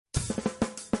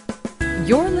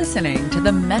You're listening to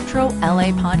the Metro LA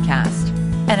Podcast,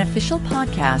 an official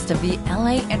podcast of the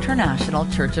LA International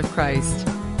Church of Christ.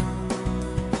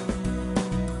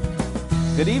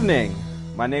 Good evening.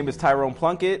 My name is Tyrone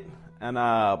Plunkett, and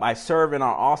I serve in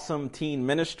our awesome teen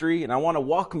ministry, and I want to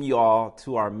welcome you all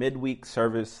to our midweek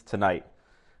service tonight.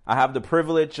 I have the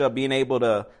privilege of being able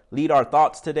to lead our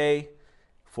thoughts today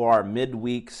for our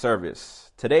midweek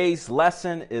service. Today's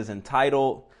lesson is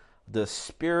entitled, The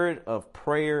Spirit of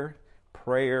Prayer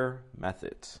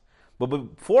Methods. But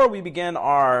before we begin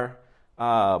our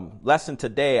lesson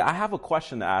today, I have a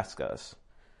question to ask us.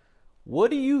 What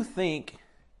do you think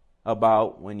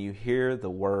about when you hear the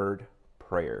word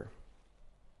prayer?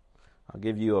 I'll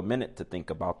give you a minute to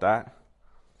think about that.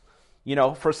 You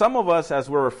know, for some of us, as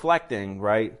we're reflecting,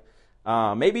 right,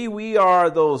 maybe we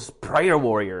are those prayer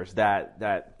warriors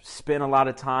that spend a lot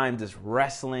of time just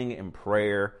wrestling in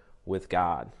prayer with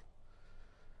God.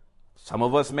 Some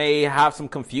of us may have some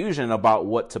confusion about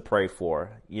what to pray for.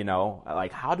 You know,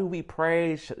 like, how do we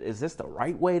pray? Is this the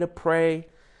right way to pray?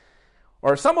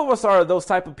 Or some of us are those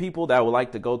type of people that would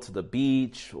like to go to the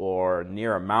beach or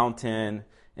near a mountain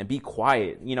and be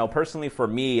quiet. You know, personally for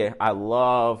me, I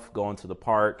love going to the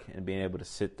park and being able to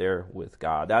sit there with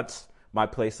God. That's my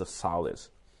place of solace.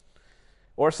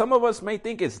 Or some of us may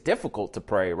think it's difficult to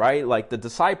pray, right? Like the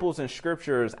disciples in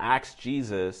scriptures asked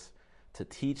Jesus to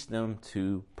teach them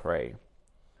to pray.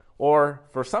 Or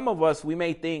for some of us, we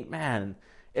may think, man,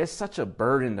 it's such a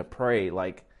burden to pray.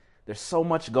 Like there's so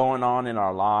much going on in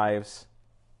our lives.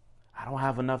 I don't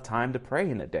have enough time to pray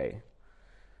in a day.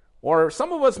 Or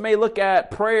some of us may look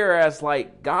at prayer as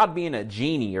like God being a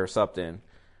genie or something,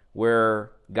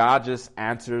 where God just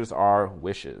answers our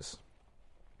wishes.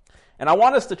 And I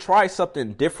want us to try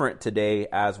something different today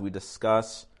as we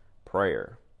discuss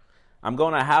prayer. I'm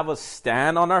going to have us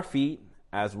stand on our feet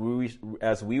as we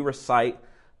recite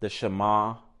the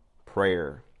Shema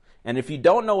prayer. And if you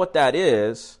don't know what that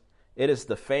is, it is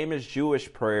the famous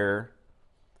Jewish prayer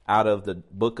out of the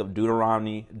book of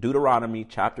Deuteronomy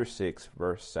chapter 6,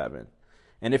 verse 7.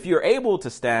 And if you're able to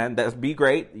stand, that'd be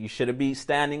great. You shouldn't be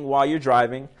standing while you're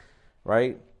driving,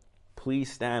 right?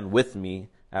 Please stand with me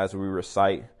as we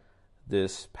recite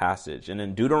this passage. And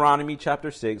in Deuteronomy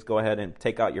chapter 6, go ahead and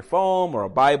take out your phone or a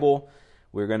Bible.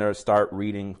 We're going to start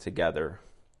reading together.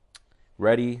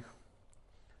 Ready?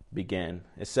 Begin.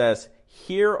 It says,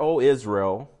 "Hear, O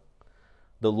Israel,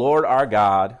 the Lord our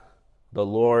God, the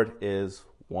Lord is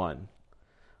one.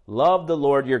 Love the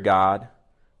Lord your God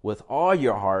with all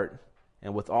your heart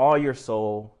and with all your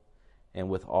soul and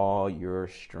with all your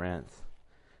strength."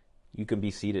 You can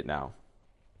be seated now.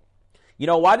 You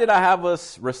know, why did I have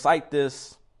us recite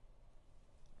this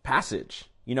passage?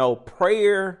 You know,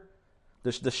 prayer,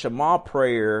 the Shema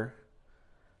prayer,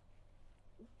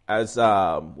 as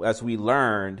we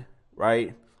learned,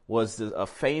 right, was a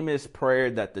famous prayer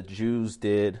that the Jews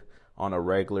did on a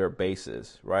regular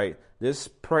basis, right? This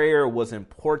prayer was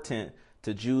important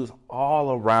to Jews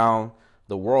all around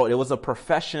the world. It was a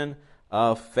profession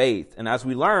of faith. And as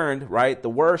we learned, right, the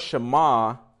word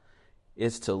Shema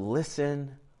is to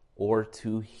listen or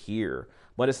to hear.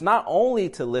 But it's not only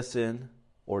to listen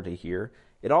or to hear.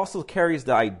 It also carries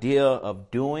the idea of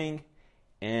doing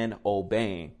and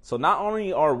obeying. So not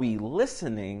only are we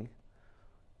listening,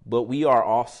 but we are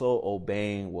also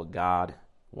obeying what God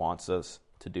wants us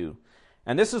to do.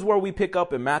 And this is where we pick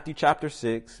up in Matthew chapter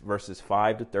 6, verses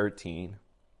 5 to 13.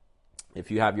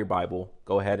 If you have your Bible,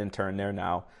 go ahead and turn there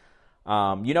now.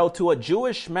 You know, to a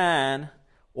Jewish man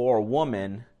or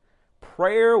woman,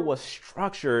 prayer was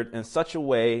structured in such a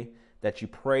way that you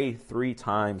prayed 3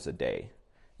 times a day.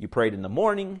 You prayed in the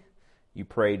morning, you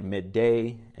prayed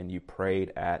midday, and you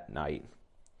prayed at night.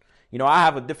 You know, I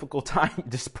have a difficult time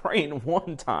just praying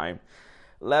one time,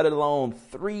 let alone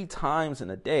 3 times in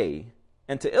a day.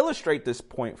 And to illustrate this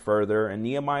point further, in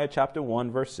Nehemiah chapter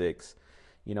 1, verse 6,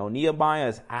 you know, Nehemiah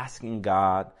is asking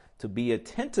God to be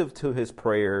attentive to his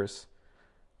prayers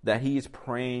that he is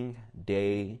praying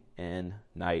day and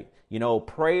night. You know,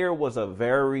 prayer was a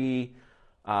very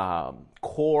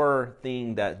core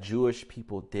thing that Jewish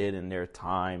people did in their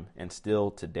time, and still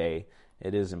today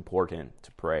it is important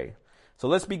to pray. So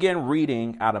let's begin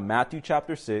reading out of Matthew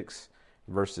chapter 6,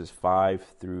 verses 5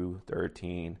 through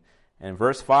 13. And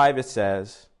verse 5, it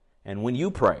says, "And when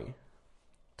you pray,"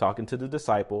 talking to the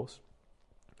disciples,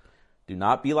 "do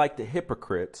not be like the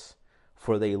hypocrites,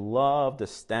 for they love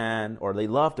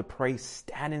to pray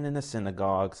standing in the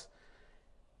synagogues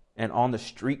and on the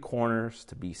street corners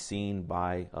to be seen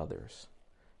by others.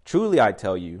 Truly, I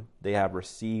tell you, they have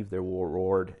received their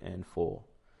reward in full.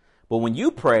 But when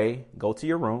you pray, go to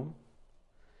your room,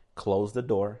 close the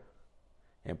door,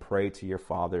 and pray to your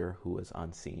Father who is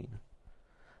unseen.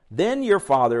 Then your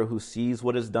Father who sees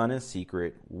what is done in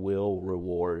secret will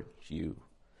reward you.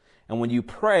 And when you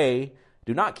pray,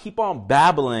 do not keep on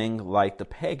babbling like the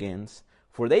pagans,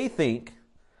 for they think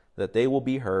that they will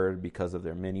be heard because of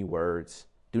their many words.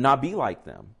 Do not be like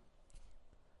them,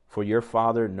 for your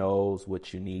Father knows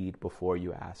what you need before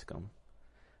you ask him.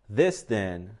 This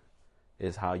then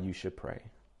is how you should pray.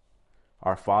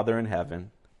 Our Father in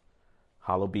heaven,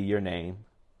 hallowed be your name.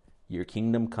 Your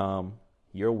kingdom come,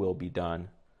 your will be done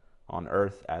on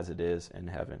earth as it is in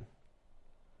heaven.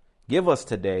 Give us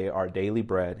today our daily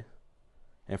bread,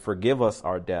 and forgive us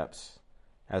our debts,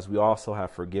 as we also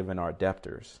have forgiven our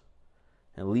debtors.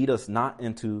 And lead us not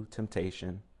into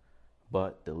temptation,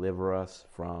 but deliver us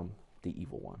from the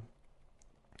evil one.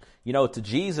 You know, to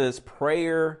Jesus,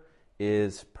 prayer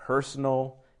is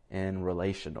personal and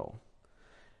relational.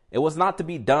 It was not to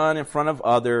be done in front of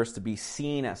others, to be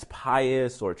seen as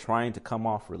pious or trying to come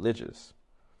off religious.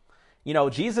 You know,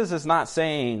 Jesus is not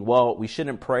saying, well, we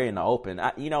shouldn't pray in the open.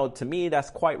 To me,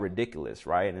 that's quite ridiculous,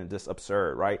 right? And just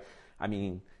absurd, right? I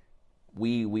mean,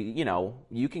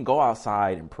 you can go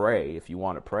outside and pray if you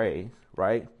want to pray,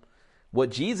 right? What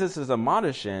Jesus is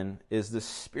admonishing is the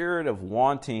spirit of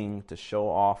wanting to show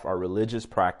off our religious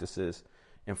practices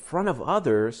in front of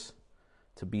others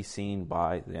to be seen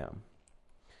by them.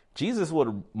 Jesus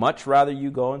would much rather you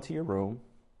go into your room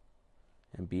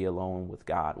and be alone with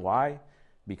God. Why?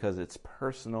 Because it's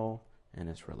personal and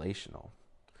it's relational.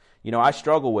 You know, I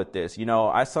struggle with this. You know,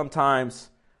 I sometimes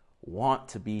want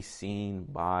to be seen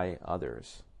by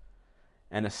others.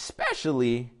 And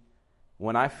especially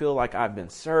when I feel like I've been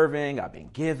serving, I've been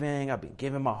giving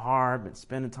my heart, been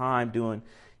spending time doing,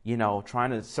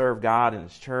 trying to serve God in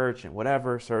his church and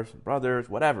whatever, serve some brothers,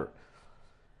 whatever.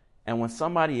 And when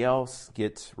somebody else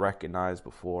gets recognized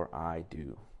before I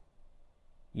do,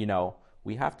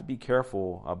 we have to be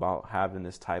careful about having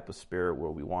this type of spirit where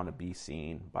we want to be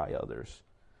seen by others.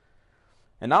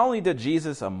 And not only did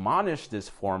Jesus admonish this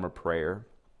form of prayer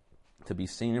to be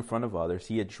seen in front of others,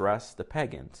 he addressed the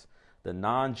pagans, the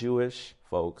non-Jewish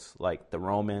folks like the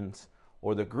Romans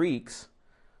or the Greeks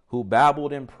who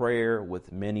babbled in prayer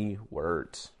with many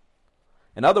words.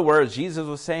 In other words, Jesus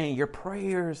was saying, your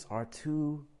prayers are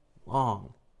too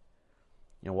long.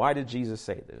 Why did Jesus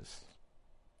say this?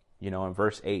 In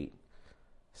verse 8,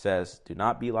 says, do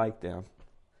not be like them,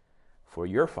 for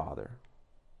your Father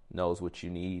knows what you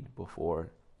need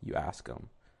before you ask him.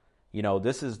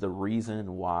 This is the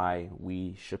reason why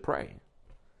we should pray.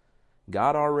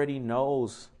 God already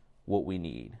knows what we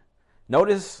need.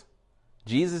 Notice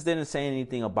Jesus didn't say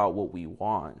anything about what we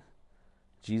want.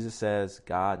 Jesus says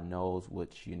God knows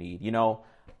what you need.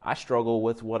 I struggle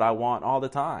with what I want all the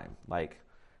time. Like,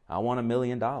 I want $1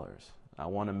 million. I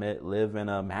want to live in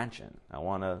a mansion. I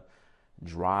want to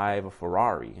drive a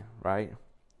Ferrari, right?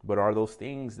 But are those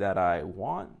things that I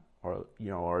want, or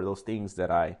are those things that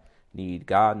I need?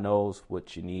 God knows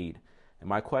what you need. And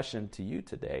my question to you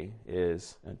today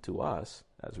is, and to us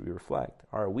as we reflect,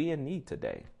 are we in need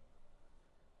today?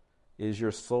 Is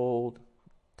your soul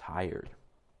tired?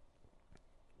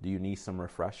 Do you need some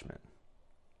refreshment?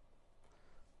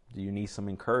 Do you need some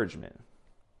encouragement?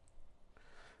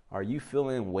 Are you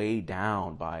feeling weighed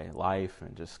down by life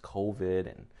and just COVID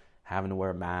and having to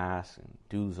wear masks and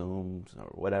do Zooms or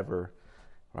whatever,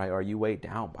 right? Are you weighed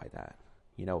down by that?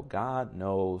 God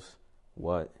knows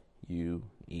what you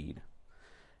need.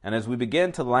 And as we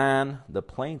begin to land the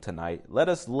plane tonight, let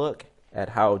us look at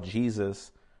how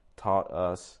Jesus taught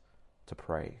us to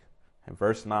pray. In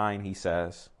verse 9, he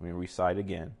says, we recite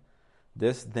again,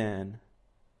 this then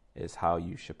is how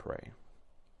you should pray.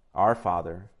 Our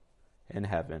Father in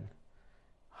heaven,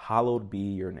 hallowed be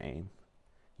your name.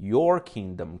 Your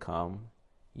kingdom come,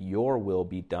 your will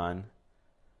be done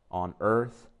on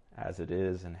earth as it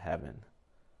is in heaven.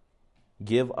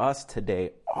 Give us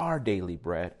today our daily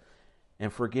bread,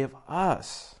 and forgive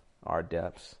us our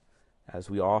debts as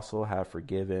we also have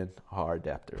forgiven our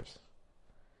debtors.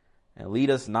 And lead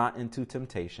us not into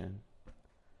temptation,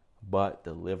 but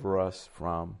deliver us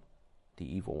from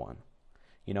the evil one.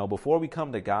 Before we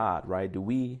come to God, right,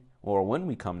 when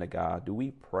we come to God, do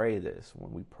we pray this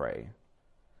when we pray?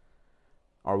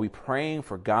 Are we praying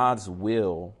for God's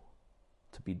will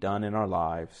to be done in our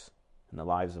lives, in the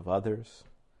lives of others,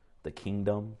 the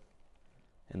kingdom,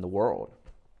 and the world?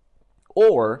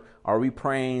 Or are we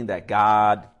praying that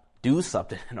God do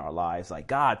something in our lives, like,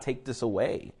 God, take this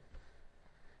away?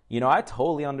 I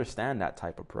totally understand that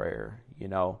type of prayer,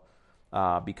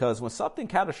 because when something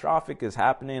catastrophic is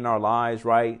happening in our lives,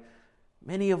 right,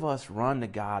 many of us run to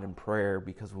God in prayer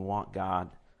because we want God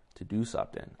to do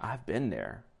something. I've been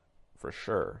there for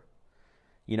sure.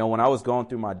 When I was going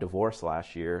through my divorce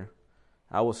last year,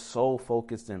 I was so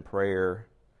focused in prayer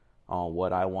on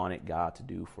what I wanted God to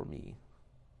do for me.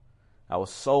 I was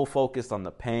so focused on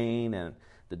the pain and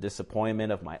the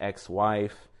disappointment of my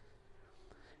ex-wife,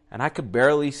 and I could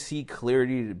barely see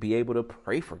clearly to be able to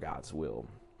pray for God's will.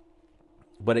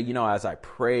 But, as I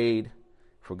prayed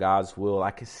for God's will,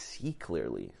 I could see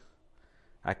clearly.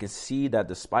 I could see that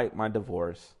despite my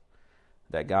divorce,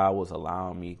 that God was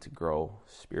allowing me to grow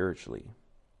spiritually.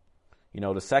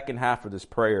 The second half of this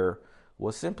prayer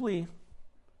was simply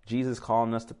Jesus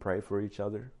calling us to pray for each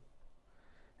other.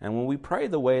 And when we pray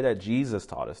the way that Jesus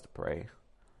taught us to pray,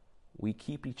 we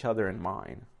keep each other in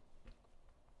mind.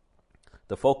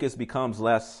 The focus becomes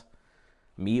less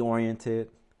me-oriented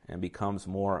and becomes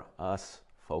more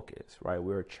us-focused, right?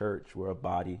 We're a church, we're a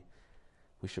body.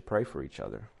 We should pray for each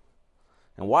other.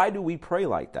 And why do we pray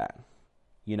like that?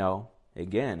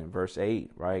 Again, in verse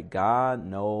 8, right? God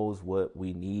knows what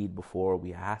we need before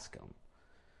we ask him.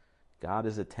 God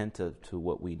is attentive to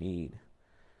what we need.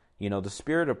 The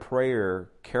spirit of prayer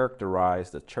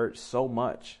characterized the church so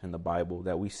much in the Bible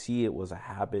that we see it was a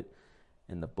habit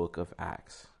in the book of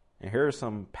Acts. And here are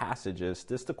some passages,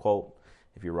 just to quote,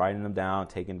 if you're writing them down,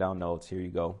 taking down notes, here you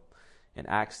go. In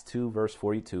Acts 2, verse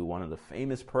 42, one of the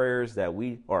famous prayers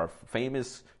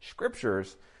famous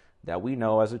scriptures that we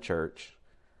know as a church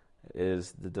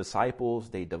is the disciples,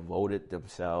 they devoted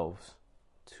themselves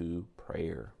to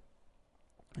prayer.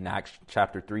 In Acts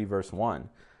chapter 3, verse 1,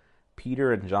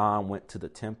 Peter and John went to the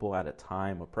temple at a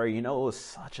time of prayer. It was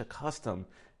such a custom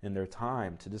in their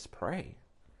time to just pray.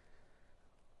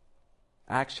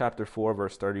 Acts chapter 4,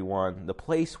 verse 31, the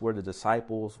place where the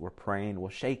disciples were praying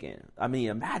was shaken. I mean,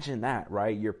 imagine that,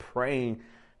 right? You're praying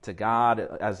to God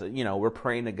we're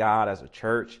praying to God as a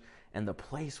church, and the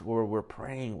place where we're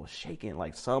praying was shaken,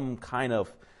 like some kind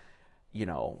of,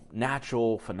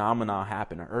 natural phenomena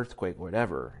happened, an earthquake,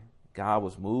 whatever. God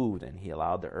was moved and he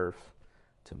allowed the earth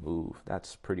to move.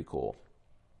 That's pretty cool.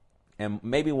 And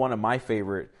maybe one of my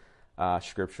favorite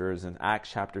scriptures in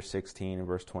Acts chapter 16 and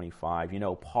verse 25.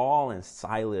 Paul and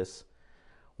Silas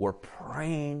were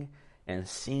praying and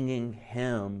singing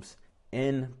hymns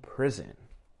in prison.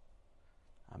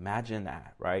 Imagine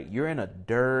that, right? You're in a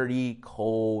dirty,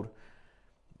 cold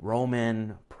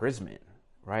Roman prison,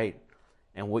 right?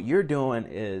 And what you're doing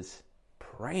is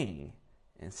praying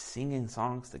and singing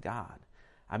songs to God.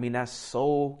 I mean, that's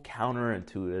so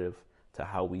counterintuitive to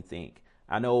how we think.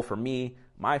 I know for me,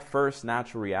 my first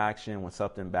natural reaction when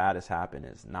something bad has happened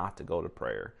is not to go to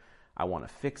prayer. I want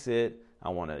to fix it. I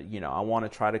want to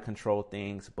try to control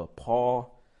things. But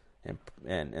Paul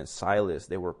and Silas,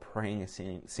 they were praying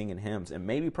and singing hymns. And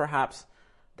maybe perhaps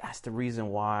that's the reason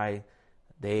why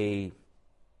they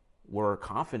were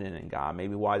confident in God,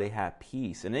 maybe why they had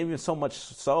peace. And even so much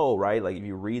so, right? Like if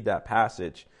you read that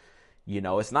passage,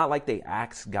 it's not like they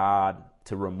asked God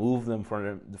to remove them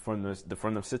from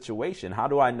the situation. How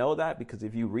do I know that? Because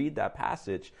if you read that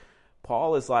passage,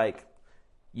 Paul is like,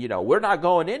 we're not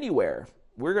going anywhere.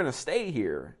 We're going to stay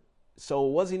here. So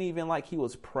it wasn't even like he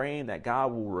was praying that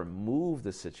God will remove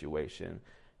the situation.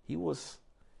 He was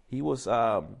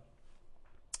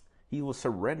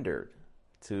surrendered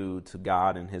to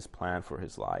God and his plan for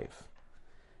his life.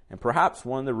 And perhaps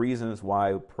one of the reasons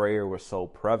why prayer was so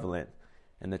prevalent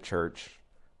in the church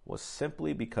was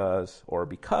simply because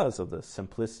of the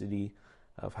simplicity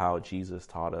of how Jesus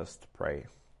taught us to pray.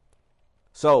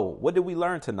 So, what did we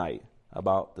learn tonight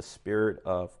about the spirit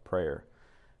of prayer?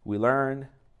 We learned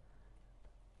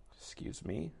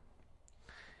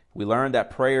that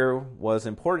prayer was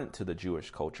important to the Jewish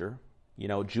culture.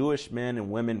 Jewish men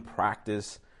and women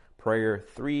practiced prayer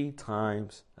 3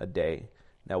 times a day.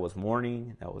 That was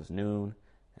morning, that was noon,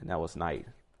 and that was night.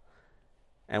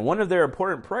 And one of their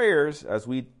important prayers, as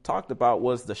we talked about,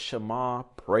 was the Shema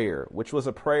prayer, which was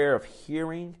a prayer of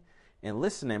hearing and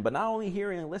listening, but not only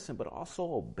hearing and listening, but also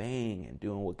obeying and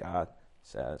doing what God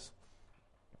says.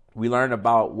 We learned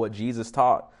about what Jesus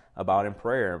taught about in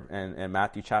prayer in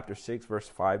Matthew chapter 6, verse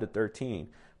 5 to 13.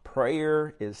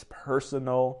 Prayer is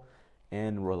personal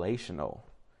and relational.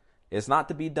 It's not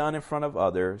to be done in front of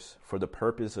others for the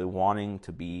purpose of wanting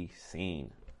to be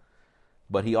seen.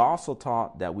 But he also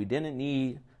taught that we didn't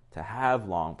need to have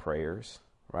long prayers,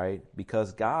 right?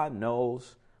 Because God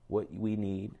knows what we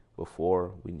need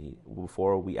before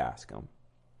we ask him.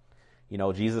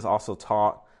 Jesus also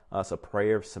taught us a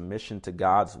prayer of submission to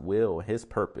God's will, his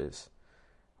purpose,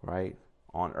 right?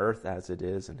 On earth as it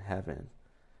is in heaven,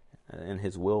 and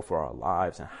his will for our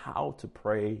lives, and how to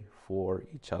pray for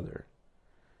each other.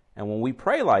 And when we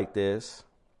pray like this,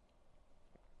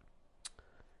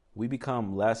 we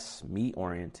become less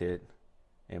me-oriented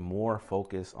and more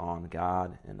focus on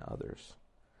God and others.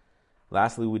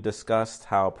 Lastly, we discussed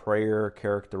how prayer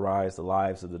characterized the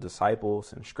lives of the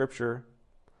disciples in Scripture,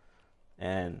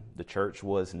 and the church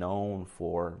was known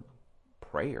for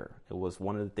prayer. It was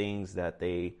one of the things that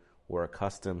they were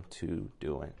accustomed to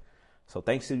doing. So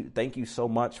thank you so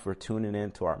much for tuning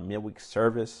in to our midweek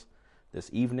service this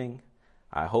evening.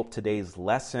 I hope today's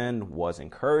lesson was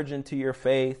encouraging to your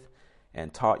faith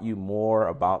and taught you more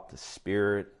about the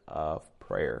spirit of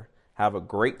prayer. Have a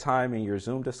great time in your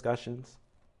Zoom discussions.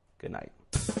 Good night.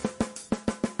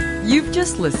 You've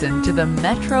just listened to the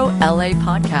Metro LA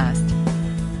podcast.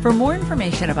 For more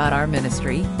information about our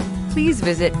ministry, please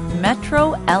visit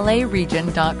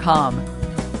metrolaregion.com.